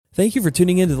Thank you for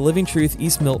tuning in to the Living Truth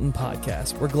East Milton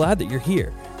podcast. We're glad that you're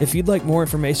here. If you'd like more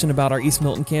information about our East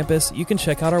Milton campus, you can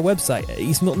check out our website at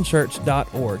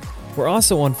eastmiltonchurch.org. We're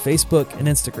also on Facebook and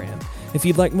Instagram. If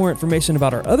you'd like more information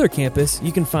about our other campus,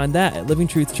 you can find that at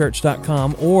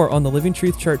livingtruthchurch.com or on the Living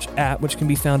Truth Church app, which can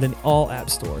be found in all app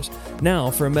stores.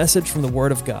 Now, for a message from the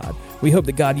Word of God. We hope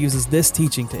that God uses this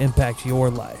teaching to impact your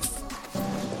life.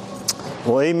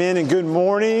 Well, amen and good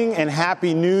morning and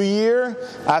Happy New Year.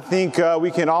 I think we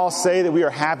can all say that we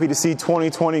are happy to see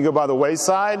 2020 go by the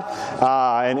wayside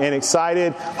and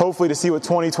excited, hopefully, to see what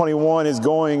 2021 is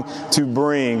going to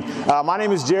bring. My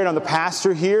name is Jared. I'm the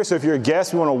pastor here, so if you're a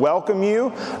guest, we want to welcome you.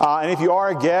 And if you are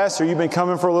a guest or you've been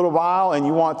coming for a little while and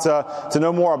you want to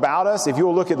know more about us, if you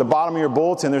will look at the bottom of your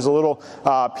bulletin, there's a little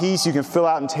piece you can fill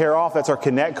out and tear off. That's our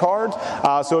Connect card.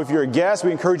 So if you're a guest,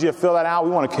 we encourage you to fill that out. We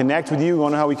want to connect with you. We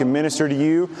want to know how we can minister to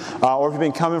you, or if you've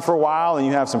been coming for a while and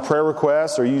you have some prayer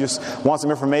requests or you just want some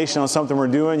information on something we're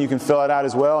doing, you can fill it out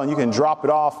as well, and you can drop it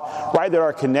off right there at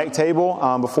our Connect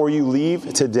table before you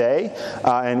leave today,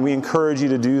 and we encourage you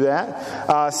to do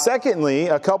that. Secondly,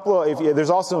 there's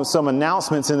also some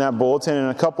announcements in that bulletin, and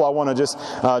a couple I want to just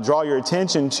draw your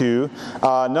attention to.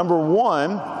 Number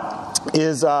one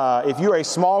is if you're a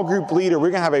small group leader,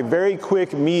 we're going to have a very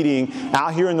quick meeting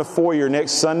out here in the foyer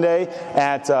next Sunday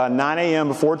at 9 a.m.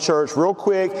 before church. Real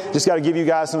quick, just got to give you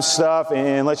guys some stuff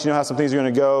and let you know how some things are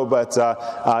going to go. But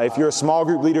if you're a small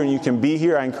group leader and you can be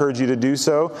here, I encourage you to do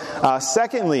so.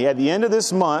 Secondly, at the end of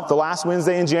this month, the last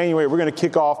Wednesday in January, we're going to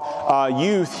kick off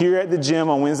youth here at the gym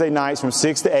on Wednesday nights from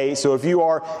 6 to 8. So if you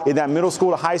are in that middle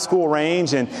school to high school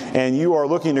range and you are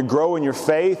looking to grow in your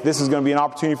faith, this is going to be an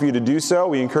opportunity for you to do so.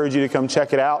 We encourage you to come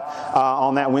check it out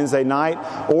on that Wednesday night.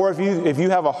 Or if you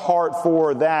have a heart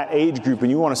for that age group and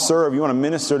you want to serve, you want to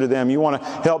minister to them, you want to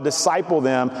help disciple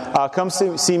them, come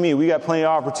see me. We got plenty of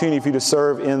opportunity for you to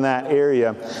serve in that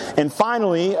area. And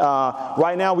finally,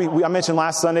 right now, I mentioned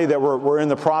last Sunday that we're in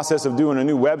the process of doing a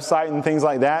new website and things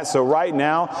like that. So right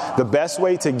now, the best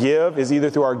way to give is either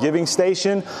through our giving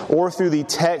station or through the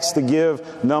text to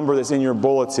give number that's in your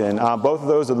bulletin. Both of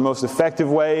those are the most effective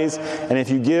ways. And if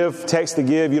you give text to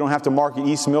give, you don't have to mark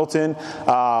East Milton,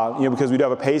 because we do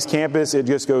have a PACE campus. It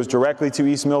just goes directly to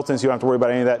East Milton, so you don't have to worry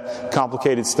about any of that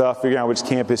complicated stuff, figuring out which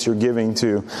campus you're giving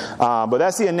to. But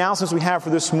that's the announcements we have for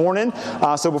this morning.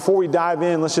 So before we dive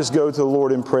in, let's just go to the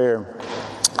Lord in prayer.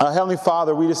 Heavenly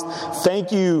Father, we just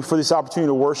thank you for this opportunity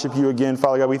to worship you again,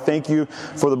 Father God. We thank you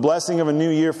for the blessing of a new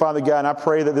year, Father God. And I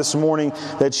pray that this morning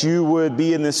that you would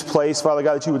be in this place, Father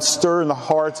God, that you would stir in the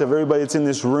hearts of everybody that's in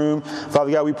this room.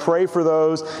 Father God, we pray for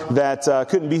those that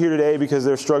couldn't be here today because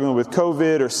they're struggling with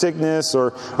COVID or sickness or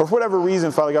for whatever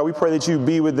reason, Father God. We pray that you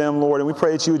be with them, Lord. And we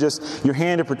pray that you would just, your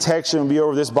hand of protection be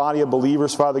over this body of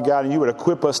believers, Father God. And you would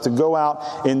equip us to go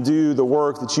out and do the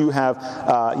work that you have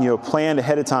planned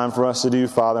ahead of time for us to do,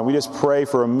 Father. And we just pray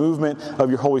for a movement of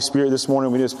your Holy Spirit this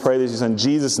morning. We just pray this in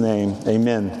Jesus' name.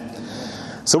 Amen.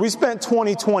 So we spent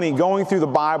 2020 going through the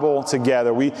Bible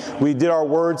together. We did our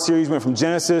word series, went from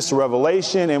Genesis to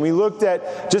Revelation, and we looked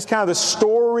at just kind of the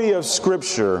story of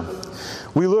Scripture.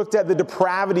 We looked at the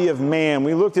depravity of man.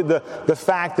 We looked at the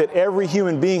fact that every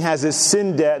human being has this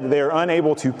sin debt that they are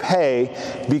unable to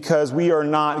pay because we are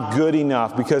not good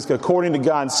enough. Because according to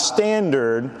God's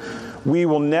standard, we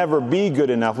will never be good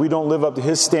enough. We don't live up to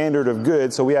His standard of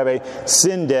good, so we have a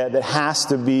sin debt that has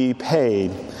to be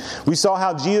paid. We saw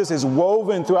how Jesus is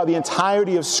woven throughout the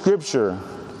entirety of Scripture,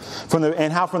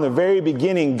 and how from the very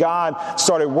beginning God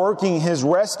started working His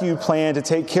rescue plan to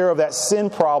take care of that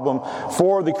sin problem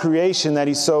for the creation that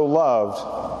He so loved.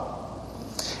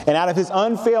 And out of His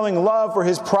unfailing love for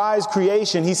His prized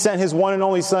creation, He sent His one and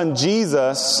only Son,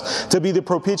 Jesus, to be the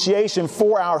propitiation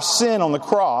for our sin on the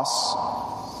cross,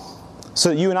 so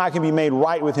that you and I can be made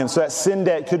right with Him, so that sin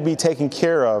debt could be taken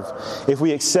care of if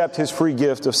we accept His free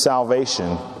gift of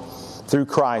salvation through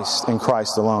Christ and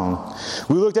Christ alone.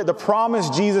 We looked at the promise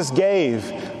Jesus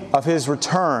gave of His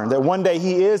return, that one day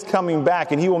He is coming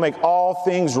back and He will make all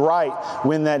things right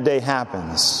when that day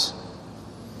happens.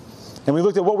 And we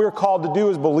looked at what we are called to do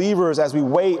as believers as we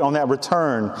wait on that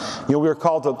return. We are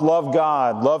called to love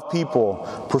God, love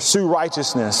people, pursue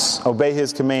righteousness, obey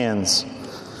His commands.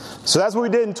 So that's what we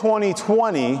did in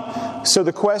 2020. So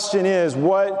the question is,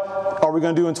 what are we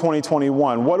going to do in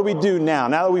 2021? What do we do now?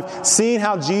 Now that we've seen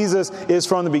how Jesus is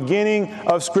from the beginning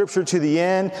of Scripture to the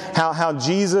end, how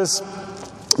Jesus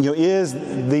is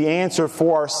the answer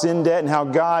for our sin debt, and how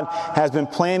God has been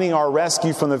planning our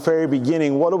rescue from the very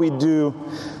beginning, what do we do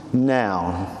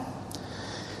now?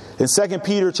 In 2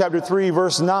 Peter chapter 3,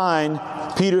 verse 9,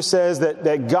 Peter says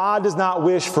that God does not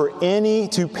wish for any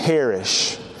to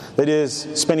perish, that is,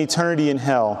 spend eternity in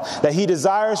hell. That He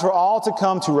desires for all to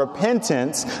come to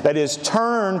repentance, that is,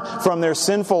 turn from their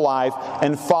sinful life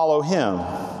and follow Him.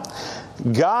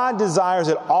 God desires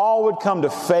that all would come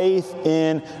to faith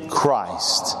in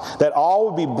Christ, that all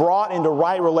would be brought into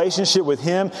right relationship with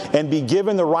Him and be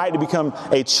given the right to become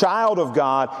a child of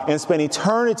God and spend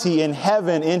eternity in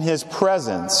heaven in His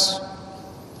presence.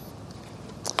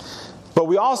 But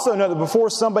we also know that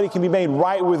before somebody can be made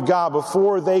right with God,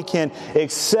 before they can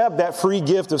accept that free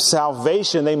gift of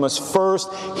salvation, they must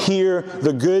first hear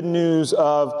the good news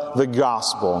of the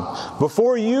gospel.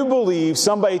 Before you believe,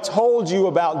 somebody told you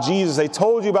about Jesus. They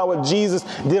told you about what Jesus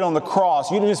did on the cross.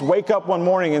 You didn't just wake up one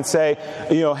morning and say,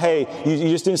 hey, you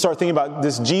just didn't start thinking about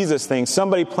this Jesus thing.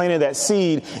 Somebody planted that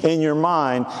seed in your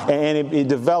mind, and it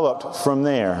developed from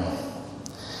there.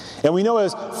 And we know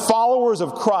as followers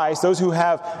of Christ, those who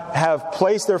have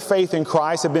placed their faith in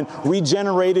Christ, have been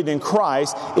regenerated in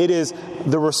Christ, it is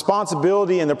the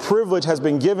responsibility and the privilege has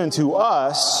been given to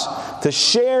us to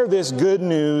share this good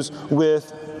news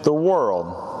with the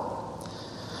world.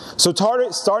 So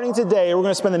starting today, we're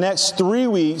going to spend the next 3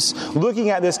 weeks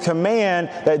looking at this command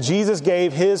that Jesus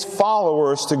gave His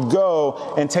followers to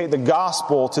go and take the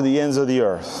gospel to the ends of the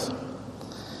earth.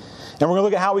 And we're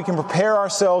going to look at how we can prepare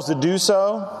ourselves to do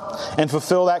so and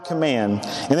fulfill that command.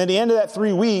 And at the end of that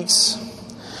 3 weeks,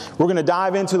 we're going to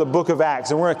dive into the book of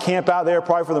Acts. And we're going to camp out there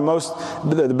probably for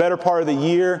the better part of the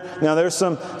year. Now, there's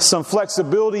some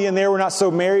flexibility in there. We're not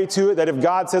so married to it that if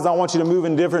God says, I want you to move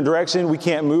in a different direction, we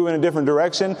can't move in a different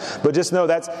direction. But just know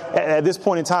that's at this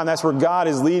point in time, that's where God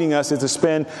is leading us, is to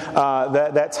spend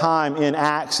that time in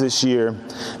Acts this year.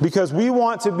 Because we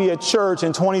want to be a church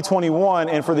in 2021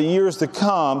 and for the years to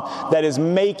come that is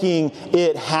making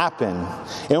it happen.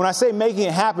 And when I say making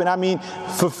it happen, I mean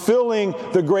fulfilling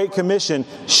the Great Commission,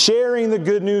 sharing the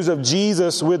good news of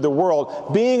Jesus with the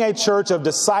world, being a church of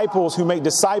disciples who make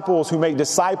disciples who make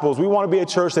disciples. We want to be a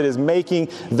church that is making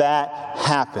that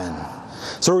happen.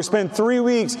 So we're going to spend 3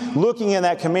 weeks looking at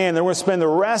that command. Then we're going to spend the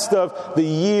rest of the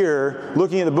year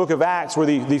looking at the book of Acts, where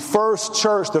the first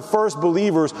church, the first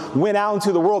believers went out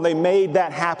into the world. They made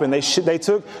that happen. They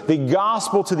took the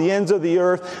gospel to the ends of the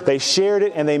earth. They shared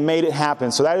it and they made it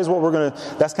happen. So that is what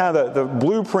that's kind of the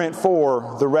blueprint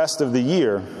for the rest of the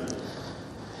year.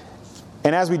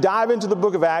 And as we dive into the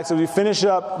book of Acts, as we finish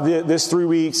up this 3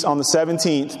 weeks on the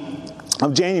 17th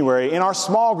of January, in our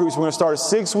small groups, we're going to start a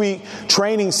 6-week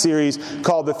training series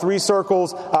called the 3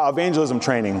 Circles Evangelism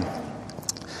Training.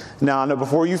 Now,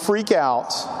 before you freak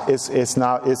out, it's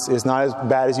not as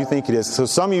bad as you think it is. So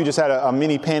some of you just had a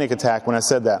mini panic attack when I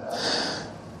said that.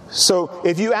 So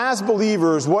if you ask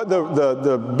believers what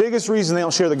the biggest reason they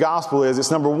don't share the gospel is, it's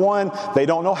number 1, they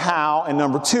don't know how, and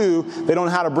number 2, they don't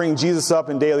know how to bring Jesus up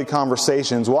in daily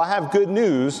conversations. Well, I have good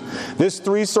news. This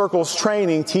 3 Circles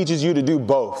training teaches you to do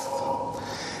both.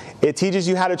 It teaches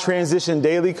you how to transition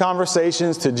daily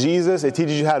conversations to Jesus. It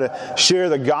teaches you how to share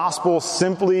the gospel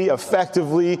simply,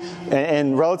 effectively,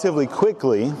 and relatively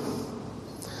quickly.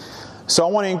 So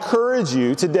I want to encourage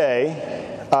you today,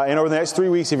 and over the next 3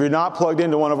 weeks, if you're not plugged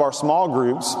into one of our small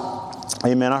groups,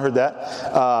 amen, I heard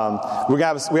that. We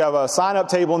have a sign-up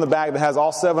table in the back that has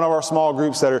all 7 of our small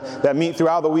groups that meet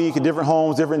throughout the week at different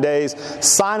homes, different days.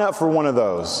 Sign up for one of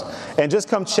those and just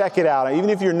come check it out.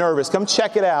 Even if you're nervous, come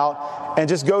check it out and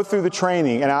just go through the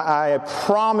training. And I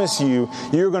promise you,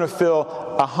 you're going to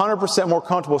feel 100% more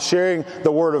comfortable sharing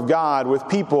the Word of God with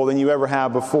people than you ever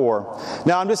have before.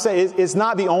 Now, I'm just saying, it's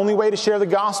not the only way to share the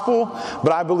gospel,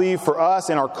 but I believe for us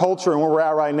in our culture and where we're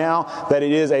at right now, that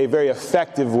it is a very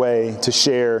effective way to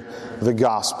share the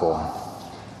gospel.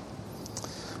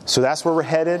 So that's where we're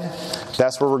headed.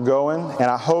 That's where we're going. And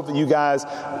I hope that you guys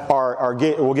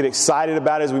will get excited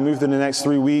about it as we move through the next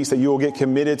 3 weeks, that you will get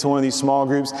committed to one of these small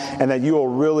groups, and that you will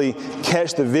really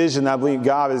catch the vision that I believe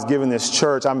God has given this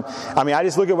church. I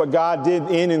just look at what God did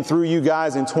in and through you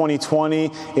guys in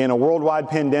 2020, in a worldwide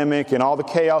pandemic, and all the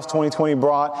chaos 2020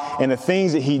 brought, and the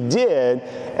things that He did,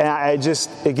 and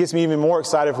it gets me even more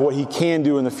excited for what He can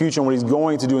do in the future and what He's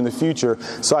going to do in the future.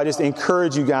 So I just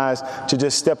encourage you guys to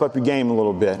just step up your game a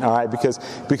little bit. All right, because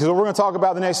what we're going to talk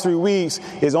about the next 3 weeks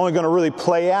is only going to really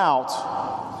play out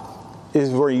is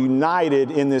we're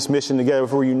united in this mission together.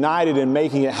 If we're united in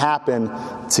making it happen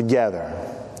together.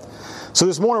 So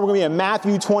this morning we're going to be in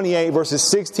Matthew 28, verses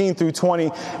 16 through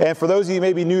 20. And for those of you who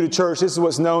may be new to church, this is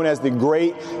what's known as the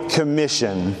Great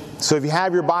Commission. So if you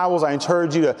have your Bibles, I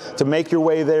encourage you to make your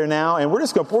way there now. And we're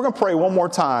going to pray one more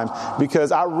time,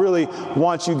 because I really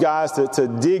want you guys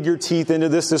to dig your teeth into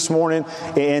this morning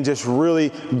and just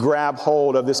really grab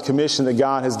hold of this commission that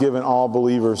God has given all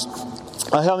believers.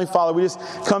 Heavenly Father, we just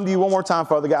come to you one more time,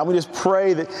 Father God. We just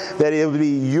pray that it would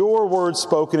be your word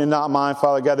spoken and not mine,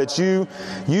 Father God, that you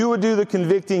would do the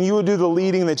convicting, you would do the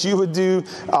leading, that you would do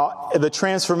the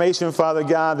transformation, Father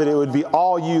God, that it would be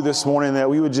all you this morning, that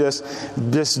we would just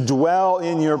dwell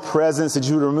in your presence, that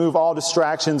you would remove all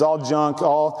distractions, all junk,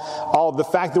 all the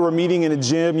fact that we're meeting in a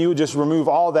gym, you would just remove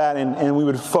all that, and we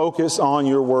would focus on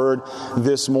your word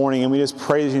this morning. And we just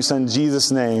pray in your Son,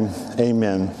 Jesus' name,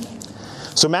 amen.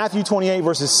 So Matthew 28,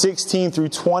 verses 16 through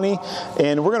 20,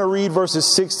 and we're going to read verses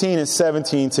 16 and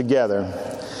 17 together.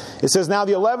 It says, "Now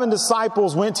the 11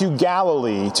 disciples went to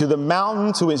Galilee, to the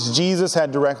mountain to which Jesus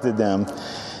had directed them.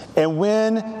 And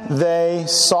when they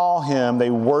saw him, they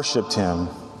worshipped him,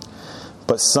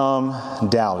 but some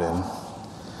doubted."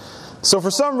 So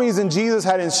for some reason, Jesus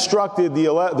had instructed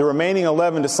the remaining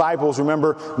 11 disciples.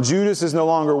 Remember, Judas is no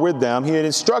longer with them. He had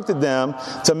instructed them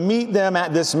to meet them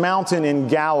at this mountain in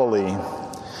Galilee,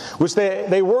 which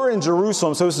they were in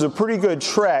Jerusalem. So this is a pretty good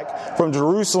trek from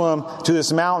Jerusalem to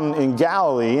this mountain in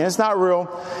Galilee. And it's not real.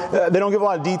 They don't give a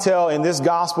lot of detail in this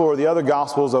gospel or the other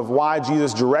gospels of why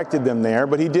Jesus directed them there.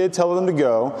 But he did tell them to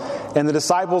go. And the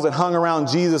disciples had hung around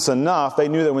Jesus enough. They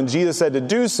knew that when Jesus said to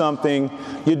do something,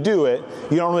 you do it.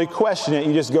 You don't really question it.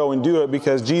 You just go and do it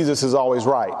because Jesus is always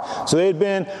right. So they had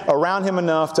been around him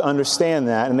enough to understand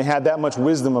that. And they had that much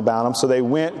wisdom about him. So they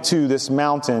went to this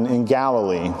mountain in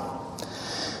Galilee.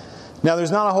 Now,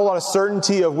 there's not a whole lot of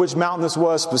certainty of which mountain this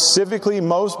was specifically.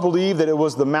 Most believe that it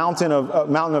was the mountain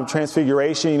of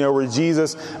Transfiguration, where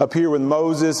Jesus appeared with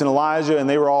Moses and Elijah, and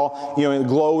they were all,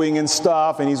 glowing and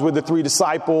stuff, and he's with the 3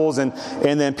 disciples, and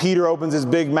then Peter opens his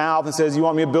big mouth and says, "You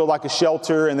want me to build like a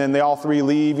shelter?" And then they all 3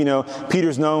 leave.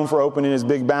 Peter's known for opening his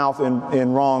big mouth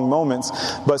in wrong moments.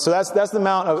 But so that's the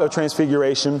Mount of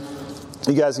Transfiguration.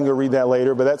 You guys can go read that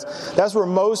later, but that's where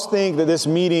most think that this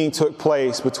meeting took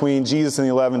place between Jesus and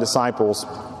the 11 disciples.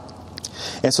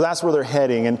 And so that's where they're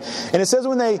heading. And it says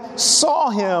when they saw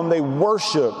him, they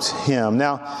worshipped him.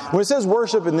 Now, when it says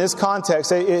worship in this context,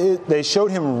 they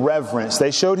showed him reverence.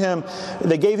 They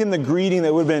gave him the greeting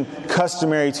that would have been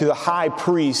customary to the high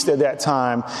priest at that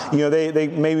time. They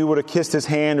maybe would have kissed his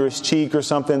hand or his cheek or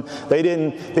something. They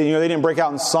didn't break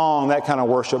out in song, that kind of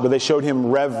worship, but they showed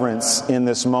him reverence in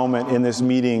this moment, in this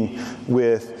meeting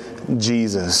with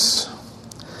Jesus.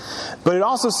 But it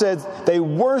also said they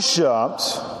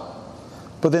worshipped,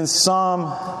 but then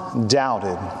some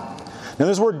doubted. Now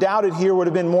this word doubted here would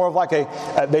have been more of like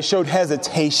they showed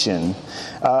hesitation,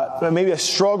 maybe a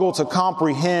struggle to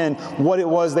comprehend what it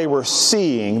was they were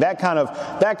seeing. That kind of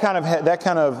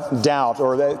doubt,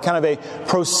 or that kind of a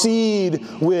proceed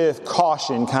with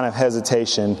caution kind of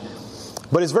hesitation.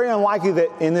 But it's very unlikely that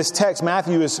in this text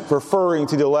Matthew is referring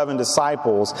to the 11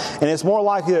 disciples. And it's more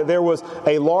likely that there was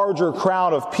a larger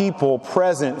crowd of people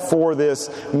present for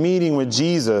this meeting with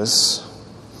Jesus,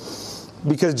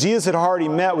 because Jesus had already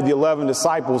met with the 11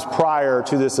 disciples prior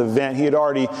to this event. He had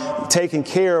already taken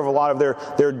care of a lot of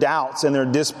their doubts and their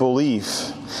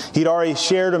disbelief. He'd already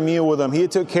shared a meal with them. He had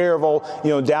took care of old,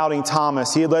 doubting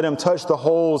Thomas. He had let him touch the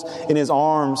holes in his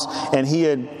arms, and he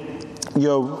had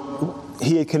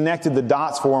connected the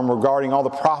dots for him regarding all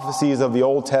the prophecies of the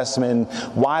Old Testament and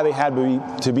why they had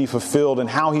to be fulfilled and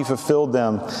how he fulfilled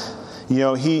them.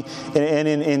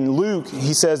 In Luke,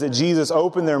 he says that Jesus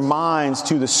opened their minds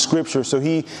to the Scripture. So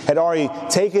he had already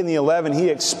taken the 11. He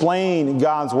explained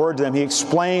God's Word to them. He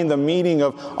explained the meaning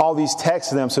of all these texts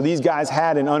to them. So these guys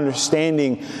had an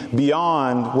understanding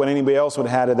beyond what anybody else would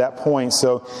have had at that point.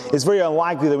 So it's very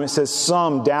unlikely that when it says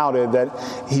some doubted that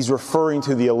he's referring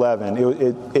to the 11.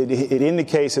 It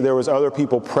indicates that there was other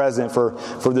people present for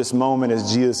this moment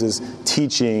as Jesus is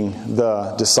teaching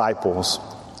the disciples.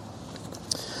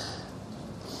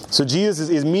 So Jesus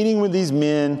is meeting with these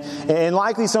men, and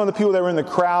likely some of the people that were in the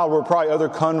crowd were probably other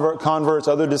converts,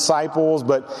 other disciples,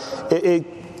 but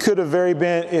it could have very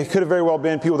well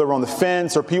been people that were on the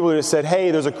fence, or people that just said,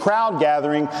 "Hey, there's a crowd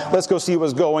gathering, let's go see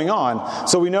what's going on."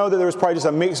 So we know that there was probably just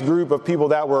a mixed group of people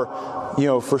that were,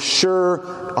 for sure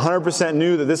 100%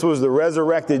 knew that this was the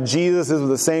resurrected Jesus. This was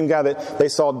the same guy that they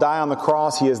saw die on the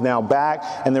cross. He is now back.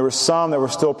 And there were some that were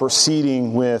still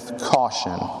proceeding with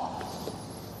caution.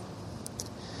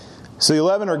 So the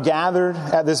 11 are gathered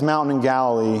at this mountain in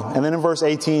Galilee. And then in verse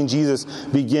 18, Jesus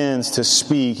begins to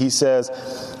speak. He says,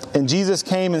 "And Jesus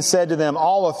came and said to them,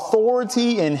 'All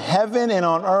authority in heaven and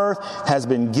on earth has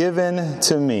been given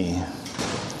to me.'"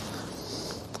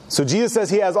 So Jesus says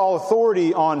he has all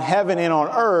authority on heaven and on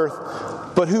earth,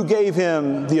 but who gave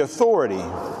him the authority?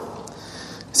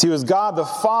 See, it was God the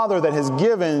Father that has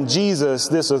given Jesus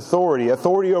this authority.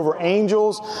 Authority over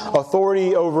angels,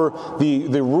 authority over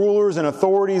the rulers and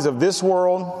authorities of this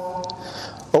world,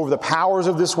 over the powers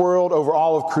of this world, over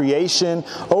all of creation,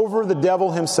 over the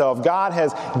devil himself. God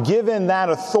has given that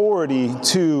authority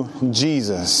to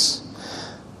Jesus.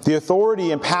 The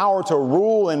authority and power to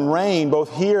rule and reign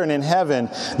both here and in heaven.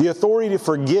 The authority to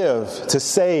forgive, to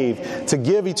save, to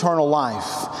give eternal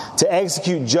life, to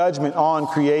execute judgment on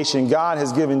creation. God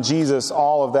has given Jesus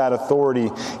all of that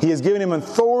authority. He has given him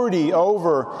authority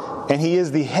over, and he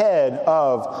is the head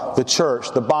of the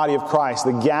church, the body of Christ,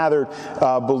 the gathered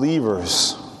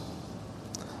believers.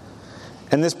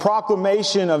 And this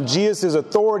proclamation of Jesus'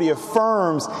 authority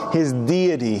affirms his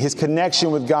deity, his connection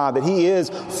with God, that he is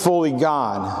fully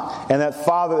God, and that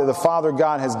the Father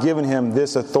God has given him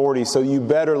this authority. So you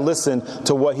better listen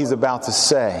to what he's about to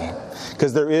say,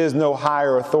 because there is no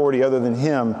higher authority other than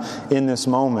him in this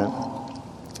moment.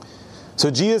 So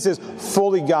Jesus is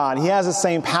fully God. He has the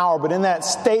same power, but in that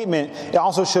statement, it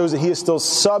also shows that he is still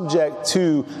subject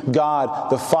to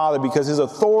God the Father, because his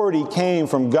authority came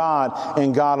from God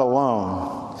and God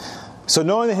alone. So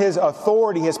knowing that his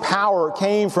authority, his power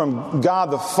came from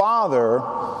God the Father,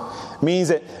 means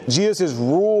that Jesus'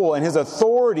 rule and his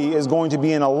authority is going to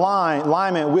be in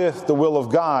alignment with the will of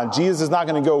God. Jesus is not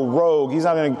going to go rogue. He's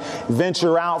not going to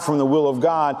venture out from the will of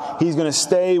God. He's going to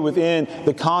stay within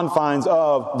the confines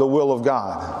of the will of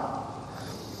God.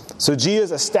 So Jesus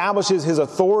establishes his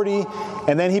authority,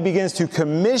 and then he begins to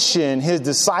commission his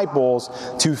disciples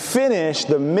to finish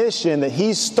the mission that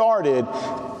he started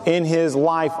in his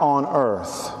life on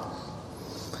earth.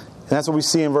 And that's what we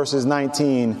see in verses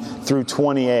 19 through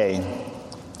 20a.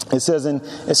 It says,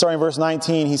 starting in verse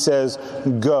 19, he says,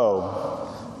 "Go,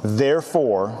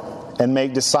 therefore, and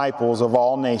make disciples of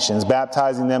all nations,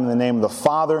 baptizing them in the name of the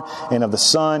Father, and of the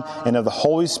Son, and of the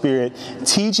Holy Spirit,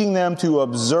 teaching them to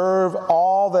observe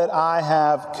all that I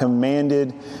have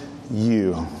commanded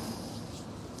you."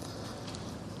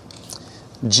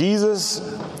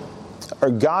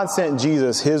 God sent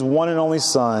Jesus, his one and only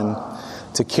Son,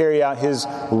 to carry out his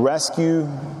rescue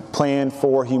plan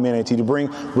for humanity, to bring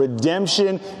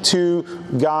redemption to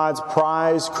God's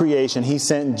prized creation. He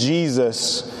sent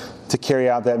Jesus to carry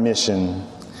out that mission.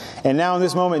 And now in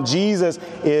this moment, Jesus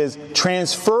is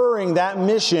transferring that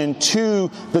mission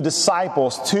to the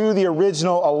disciples, to the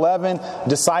original 11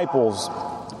 disciples,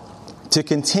 to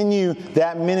continue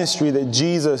that ministry that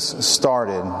Jesus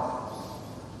started.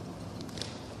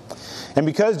 And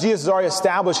because Jesus has already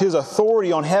established his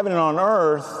authority on heaven and on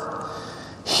earth,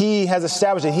 he has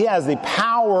established that he has the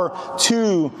power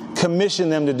to commission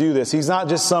them to do this. He's not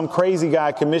just some crazy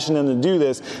guy commissioning them to do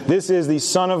this. This is the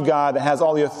Son of God that has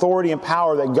all the authority and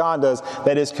power that God does,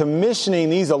 that is commissioning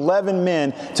these 11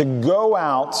 men to go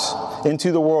out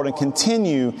into the world and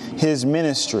continue his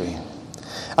ministry.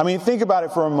 I mean, think about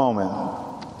it for a moment.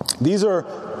 These are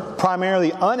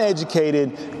primarily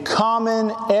uneducated,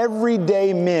 common,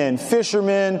 everyday men,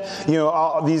 fishermen,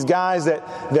 these guys that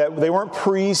they weren't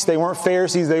priests, they weren't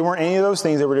Pharisees, they weren't any of those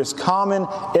things. They were just common,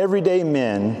 everyday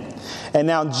men. And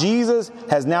now Jesus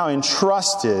has now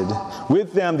entrusted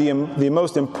with them the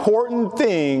most important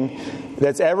thing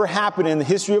that's ever happened in the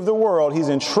history of the world. He's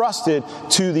entrusted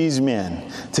to these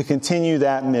men to continue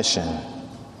that mission.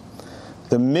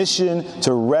 The mission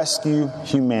to rescue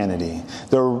humanity.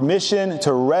 The mission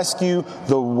to rescue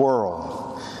the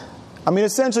world. I mean,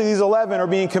 essentially, these 11 are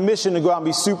being commissioned to go out and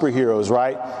be superheroes,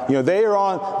 right? They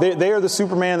are the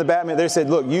Superman and the Batman. They said,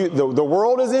 look, the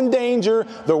world is in danger.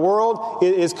 The world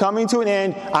is coming to an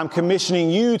end. I'm commissioning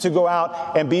you to go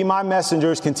out and be my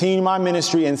messengers, continue my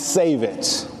ministry, and save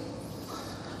it.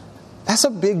 That's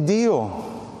a big deal.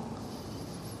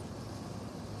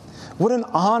 What an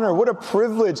honor, what a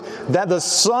privilege that the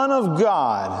Son of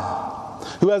God,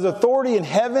 who has authority in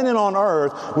heaven and on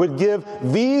earth, would give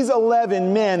these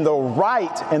 11 men the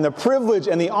right and the privilege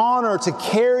and the honor to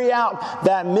carry out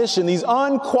that mission. These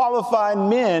unqualified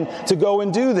men to go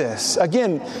and do this.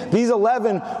 Again, these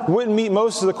 11 wouldn't meet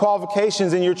most of the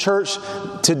qualifications in your church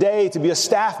today to be a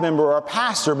staff member or a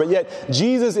pastor, but yet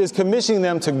Jesus is commissioning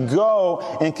them to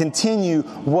go and continue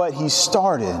what he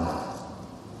started.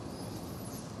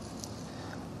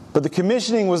 But the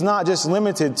commissioning was not just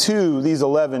limited to these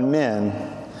 11 men.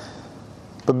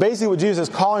 But basically what Jesus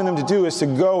is calling them to do is to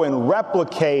go and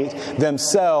replicate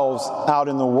themselves out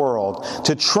in the world.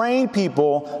 To train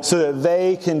people so that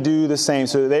they can do the same.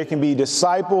 So that they can be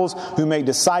disciples who make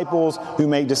disciples who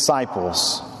make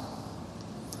disciples.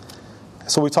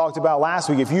 So we talked about last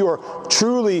week. If you are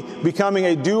truly becoming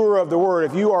a doer of the word,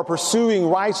 if you are pursuing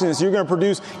righteousness, you're going to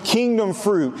produce kingdom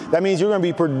fruit. That means you're going to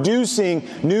be producing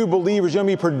new believers. You're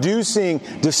going to be producing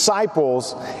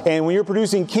disciples. And when you're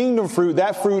producing kingdom fruit,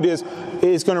 that fruit is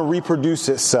going to reproduce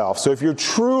itself. So if you're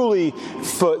truly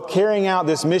carrying out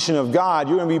this mission of God,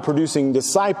 you're going to be producing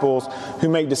disciples who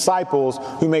make disciples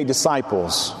who make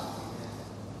disciples.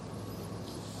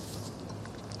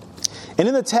 And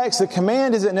in the text, the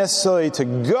command isn't necessarily to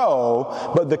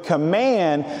go, but the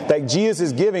command that Jesus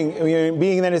is giving,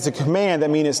 being that it's a command,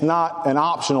 that means it's not an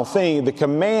optional thing. The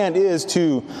command is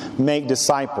to make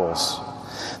disciples.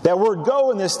 That word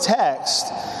 "go" in this text,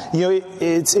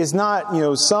 it's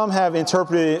not, some have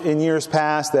interpreted it in years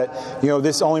past that,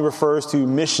 this only refers to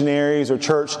missionaries or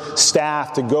church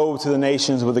staff to go to the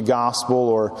nations with the gospel,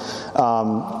 or,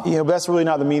 but that's really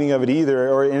not the meaning of it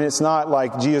either. And it's not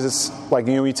like Jesus,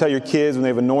 you tell your kids when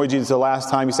they've annoyed you the last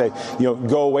time, you say,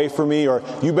 go away from me, or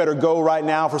you better go right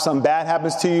now for something bad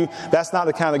happens to you. That's not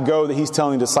the kind of go that he's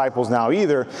telling disciples now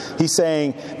either. He's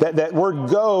saying that word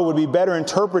 "go" would be better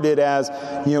interpreted as,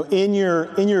 in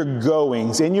your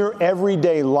goings, in your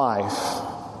everyday life,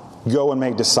 go and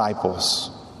make disciples.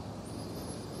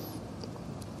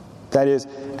 That is,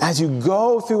 as you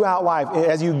go throughout life,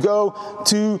 as you go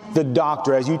to the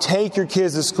doctor, as you take your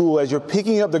kids to school, as you're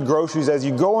picking up the groceries, as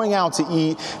you're going out to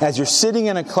eat, as you're sitting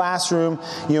in a classroom,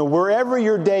 wherever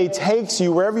your day takes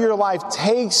you, wherever your life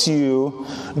takes you,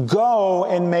 go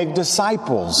and make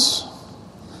disciples.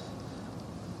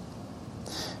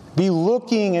 Be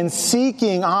looking and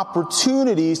seeking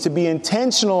opportunities to be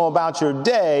intentional about your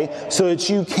day so that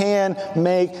you can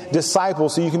make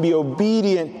disciples, so you can be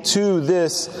obedient to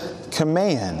this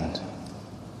command.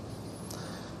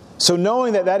 So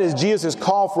knowing that is Jesus'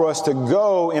 call for us to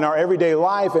go in our everyday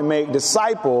life and make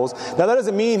disciples, now that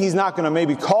doesn't mean he's not going to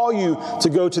maybe call you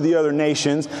to go to the other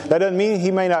nations. That doesn't mean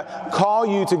he may not call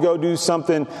you to go do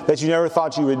something that you never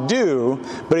thought you would do.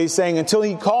 But he's saying until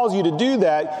he calls you to do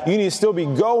that, you need to still be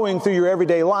going through your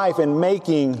everyday life and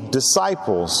making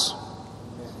disciples.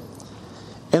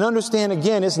 And understand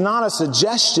again, it's not a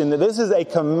suggestion, that this is a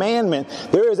commandment.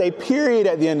 There is a period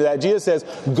at the end of that. Jesus says,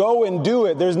 go and do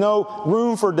it. There's no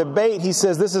room for debate. He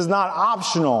says this is not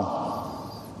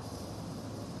optional.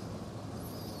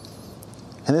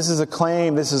 And this is a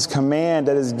claim, this is a command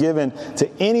that is given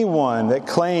to anyone that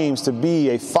claims to be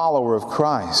a follower of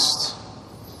Christ.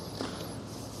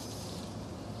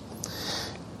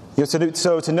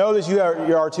 So to know that you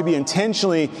are to be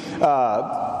intentionally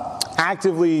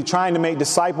actively trying to make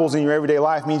disciples in your everyday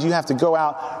life means you have to go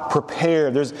out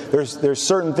prepared. There's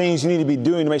certain things you need to be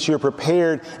doing to make sure you're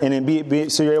prepared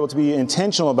and so you're able to be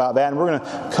intentional about that. And we're going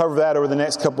to cover that over the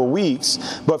next couple of weeks.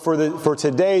 But for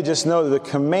today, just know that the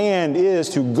command is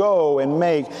to go and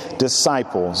make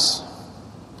disciples.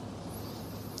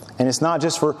 And it's not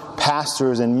just for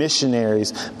pastors and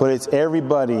missionaries, but it's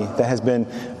everybody that has been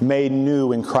made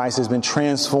new in Christ, has been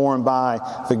transformed by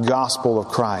the gospel of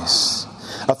Christ.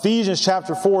 Ephesians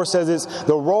chapter 4 says it's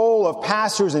the role of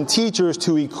pastors and teachers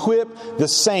to equip the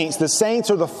saints. The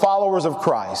saints are the followers of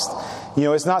Christ.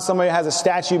 It's not somebody that has a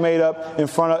statue made up in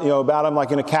front of, about them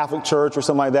like in a Catholic church or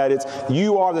something like that. It's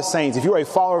you are the saints. If you're a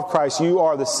follower of Christ, you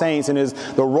are the saints. And it is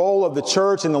the role of the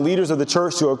church and the leaders of the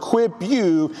church to equip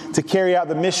you to carry out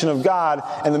the mission of God.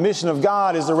 And the mission of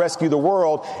God is to rescue the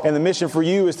world. And the mission for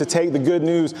you is to take the good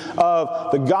news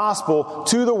of the gospel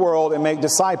to the world and make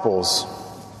disciples.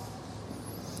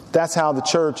 That's how the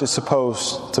church is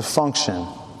supposed to function.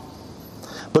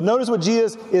 But notice what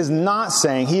Jesus is not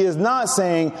saying. He is not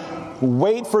saying,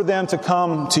 wait for them to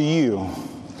come to you.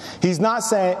 He's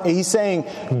saying,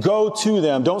 go to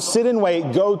them. Don't sit and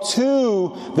wait. Go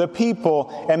to the people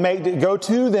and go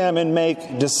to them and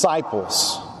make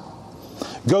disciples.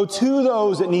 Go to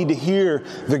those that need to hear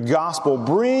the gospel.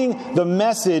 Bring the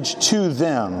message to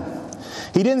them.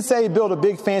 He didn't say build a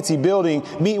big fancy building,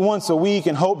 meet once a week,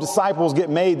 and hope disciples get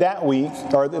made that week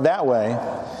or that way.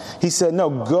 He said, no,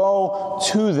 go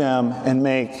to them and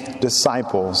make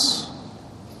disciples.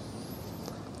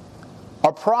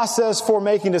 Our process for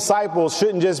making disciples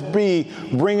shouldn't just be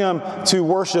bring them to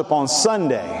worship on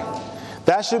Sunday.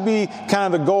 That should be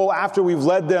kind of the goal after we've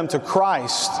led them to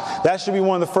Christ. That should be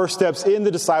one of the first steps in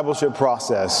the discipleship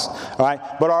process. All right?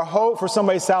 But our hope for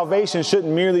somebody's salvation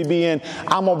shouldn't merely be in,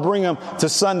 I'm going to bring them to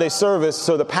Sunday service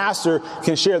so the pastor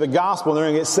can share the gospel and they're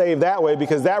going to get saved that way,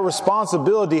 because that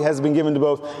responsibility has been given to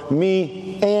both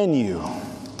me and you.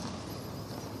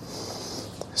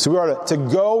 So we are to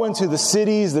go into the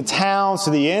cities, the towns, to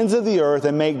the ends of the earth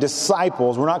and make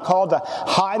disciples. We're not called to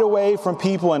hide away from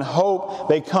people and hope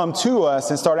they come to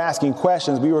us and start asking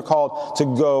questions. We were called to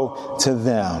go to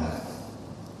them.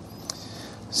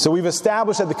 So we've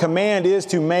established that the command is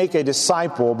to make a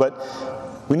disciple, but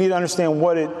we need to understand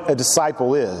what a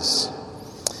disciple is.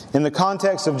 In the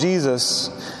context of Jesus,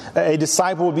 a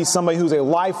disciple would be somebody who's a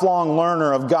lifelong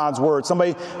learner of God's Word.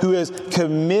 Somebody who is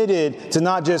committed to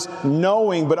not just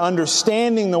knowing, but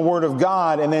understanding the Word of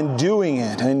God and then doing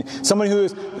it. And somebody who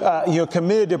is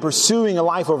committed to pursuing a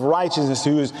life of righteousness,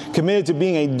 who is committed to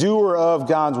being a doer of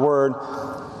God's Word.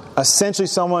 Essentially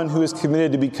someone who is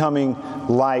committed to becoming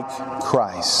like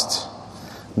Christ.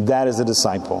 That is a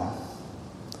disciple.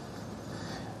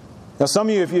 Now, some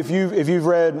of you, if you've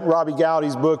read Robbie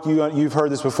Gowdy's book, you've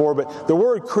heard this before, but the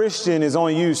word Christian is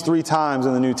only used 3 times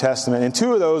in the New Testament, and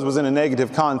 2 of those was in a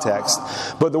negative context.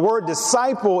 But the word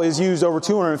disciple is used over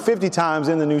 250 times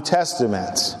in the New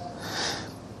Testament.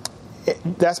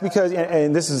 That's because,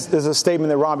 and this is a statement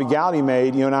that Robbie Gowdy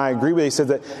made, and I agree with it. He said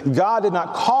that God did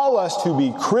not call us to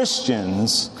be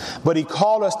Christians, but He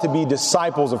called us to be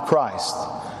disciples of Christ.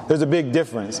 There's a big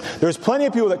difference. There's plenty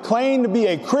of people that claim to be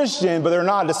a Christian, but they're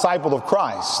not a disciple of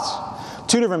Christ.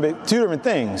 Two different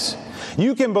things.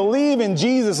 You can believe in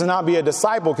Jesus and not be a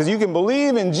disciple, because you can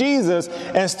believe in Jesus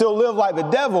and still live like the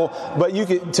devil, but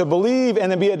to believe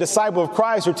and to be a disciple of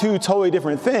Christ are 2 totally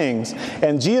different things.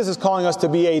 And Jesus is calling us to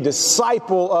be a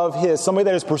disciple of His, somebody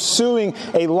that is pursuing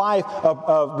a life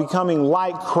of becoming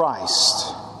like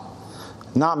Christ.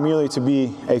 Not merely to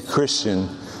be a Christian,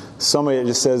 somebody that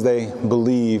just says they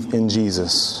believe in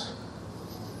Jesus.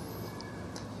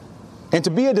 And to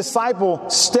be a disciple,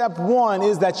 step 1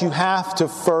 is that you have to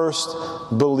first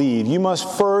believe. You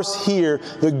must first hear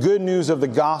the good news of the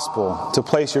gospel to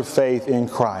place your faith in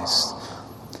Christ.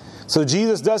 So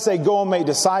Jesus does say, go and make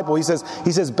disciples.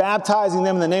 He says, baptizing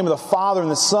them in the name of the Father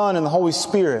and the Son and the Holy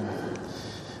Spirit.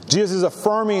 Jesus is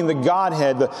affirming the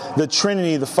Godhead, the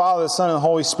Trinity, the Father, the Son, and the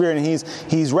Holy Spirit. And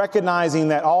he's recognizing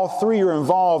that all 3 are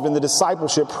involved in the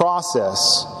discipleship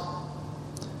process.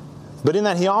 But in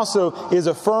that, he also is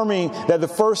affirming that the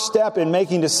first step in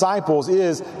making disciples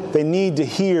is they need to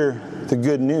hear the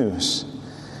good news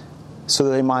so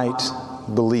that they might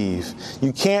believe.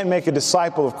 You can't make a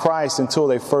disciple of Christ until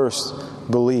they first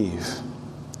believe.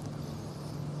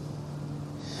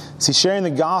 See, sharing the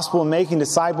gospel and making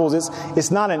disciples, it's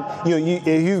not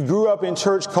you grew up in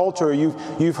church culture,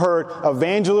 you've heard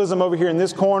evangelism over here in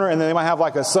this corner, and then they might have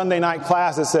like a Sunday night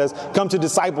class that says, come to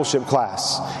discipleship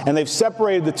class. And they've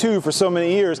separated the 2 for so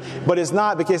many years, but it's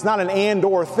not an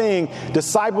and/or thing.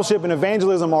 Discipleship and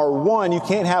evangelism are one. You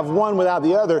can't have one without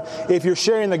the other. If you're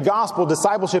sharing the gospel,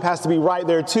 discipleship has to be right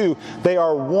there too. They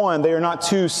are one. They are not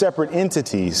 2 separate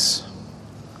entities.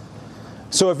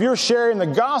 So if you're sharing the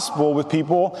gospel with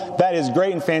people, that is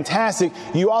great and fantastic.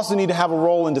 You also need to have a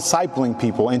role in discipling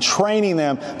people and training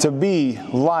them to be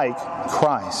like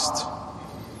Christ.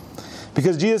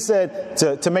 Because Jesus said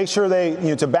to make sure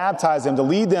to baptize them, to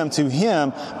lead them to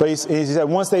Him. But he said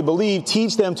once they believe,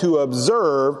 teach them to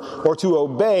observe or to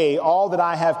obey all that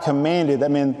I have commanded.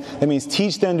 That means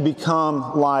teach them to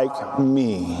become like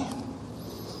me.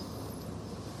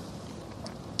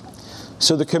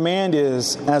 So the command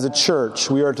is, as a church,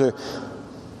 we are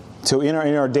to in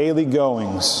our daily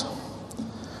goings,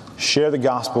 share the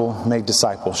gospel, make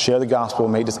disciples. Share the gospel,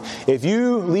 make disciples. If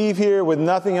you leave here with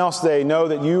nothing else today, know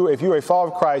that if you're a follower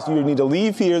of Christ, you need to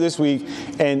leave here this week,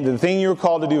 and the thing you're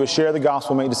called to do is share the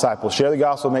gospel, make disciples. Share the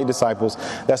gospel, make disciples.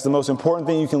 That's the most important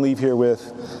thing you can leave here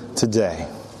with today.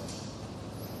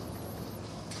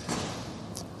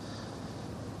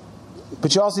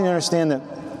 But you also need to understand that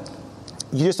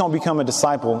you just don't become a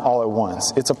disciple all at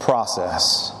once. It's a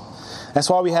process. That's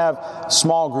why we have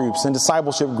small groups and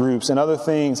discipleship groups and other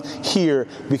things here,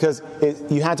 because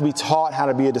you have to be taught how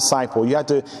to be a disciple. You have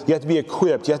to be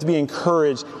equipped. You have to be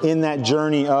encouraged in that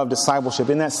journey of discipleship,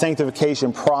 in that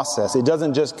sanctification process. It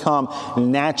doesn't just come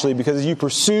naturally, because as you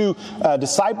pursue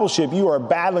discipleship, you are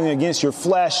battling against your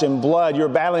flesh and blood. You're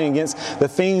battling against the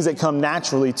things that come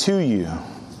naturally to you.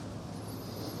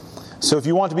 So if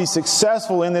you want to be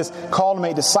successful in this call to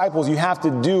make disciples, you have to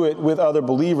do it with other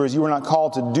believers. You are not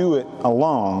called to do it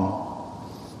alone.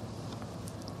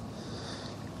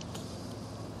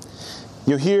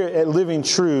 Here at Living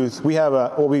Truth, we have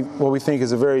what we think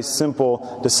is a very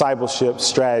simple discipleship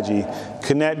strategy: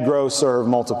 connect, grow, serve,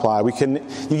 multiply.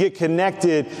 You get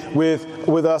connected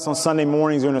with us on Sunday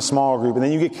mornings or in a small group, and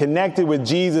then you get connected with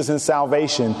Jesus and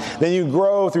salvation. Then you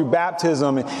grow through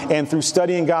baptism and through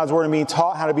studying God's Word and being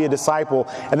taught how to be a disciple.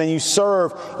 And then you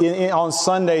serve on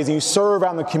Sundays, and you serve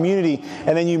out in the community,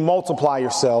 and then you multiply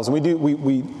yourselves. And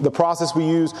the process we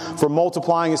use for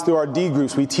multiplying is through our D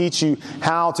groups. We teach you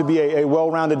how to be a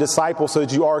well-rounded disciple so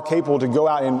that you are capable to go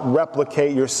out and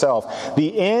replicate yourself.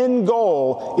 The end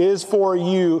goal is for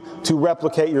you to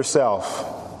replicate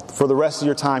yourself. for the rest of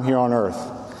your time here on earth.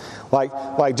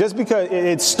 Like just because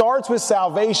it starts with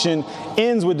salvation,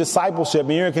 ends with discipleship,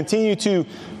 and you're going to continue to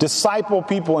disciple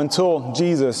people until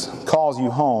Jesus calls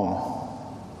you home.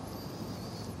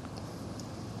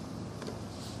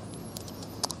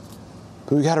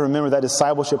 But we've got to remember that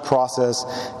discipleship process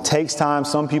takes time.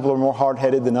 Some people are more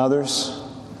hard-headed than others.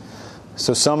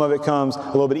 So some of it comes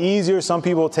a little bit easier. Some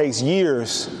people it takes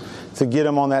years to get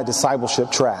them on that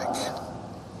discipleship track.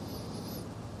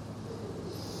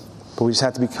 But we just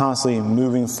have to be constantly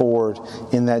moving forward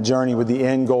in that journey, with the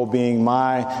end goal being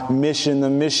my mission. The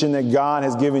mission that God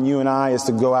has given you and I is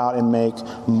to go out and make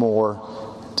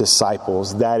more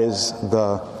disciples. That is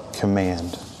the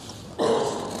command.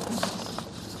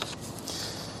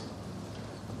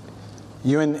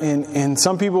 And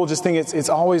some people just think it's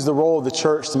always the role of the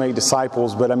church to make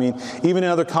disciples. But I mean, even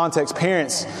in other contexts,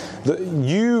 parents,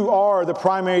 you are the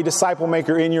primary disciple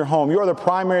maker in your home. You are the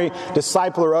primary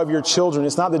discipler of your children.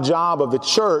 It's not the job of the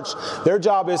church. Their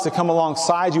job is to come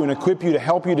alongside you and equip you to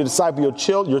help you to disciple your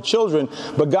children.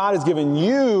 But God has given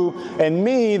you and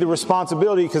me the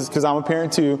responsibility, because I'm a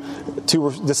parent too,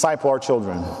 to disciple our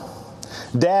children.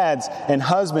 Dads and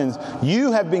husbands,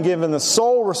 you have been given the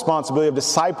sole responsibility of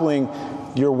discipling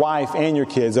your wife and your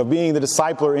kids, of being the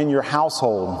discipler in your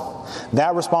household.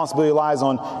 That responsibility lies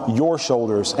on your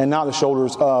shoulders and not the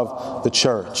shoulders of the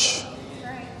church.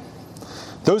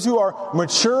 Those who are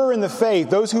mature in the faith,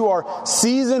 those who are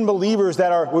seasoned believers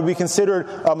that would be considered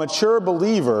a mature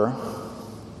believer.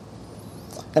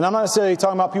 And I'm not necessarily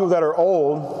talking about people that are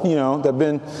old,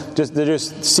 they're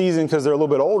just seasoned because they're a little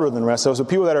bit older than the rest of us. So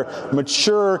people that are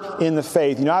mature in the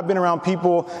faith. I've been around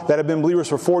people that have been believers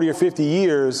for 40 or 50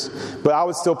 years, but I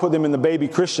would still put them in the baby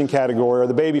Christian category or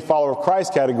the baby follower of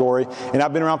Christ category. And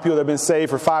I've been around people that have been saved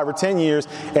for 5 or 10 years,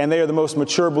 and they are the most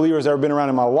mature believers I've ever been around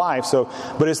in my life.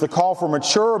 But it's the call for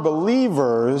mature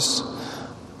believers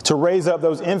to raise up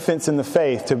those infants in the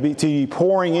faith, to be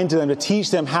pouring into them, to teach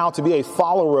them how to be a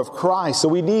follower of Christ. So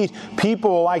we need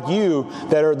people like you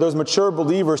that are those mature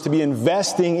believers to be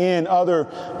investing in other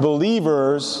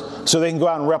believers so they can go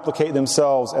out and replicate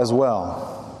themselves as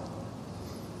well.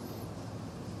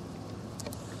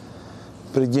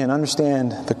 But again,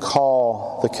 understand the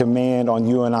call, the command on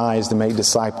you and I is to make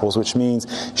disciples, which means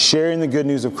sharing the good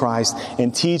news of Christ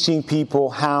and teaching people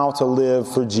how to live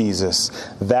for Jesus.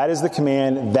 That is the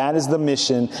command. That is the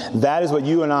mission. That is what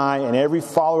you and I and every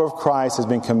follower of Christ has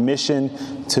been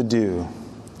commissioned to do.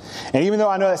 And even though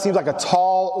I know that seems like a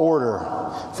tall order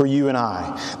for you and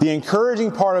I, the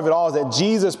encouraging part of it all is that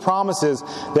Jesus promises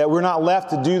that we're not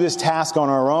left to do this task on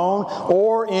our own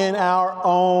or in our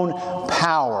own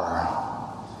power.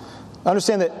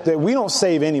 Understand that we don't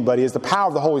save anybody. It's the power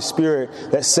of the Holy Spirit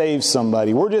that saves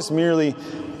somebody. We're just merely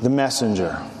the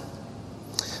messenger.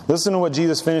 Listen to what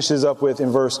Jesus finishes up with in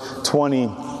verse 20,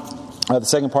 the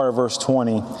second part of verse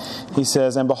 20. He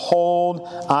says, "And behold,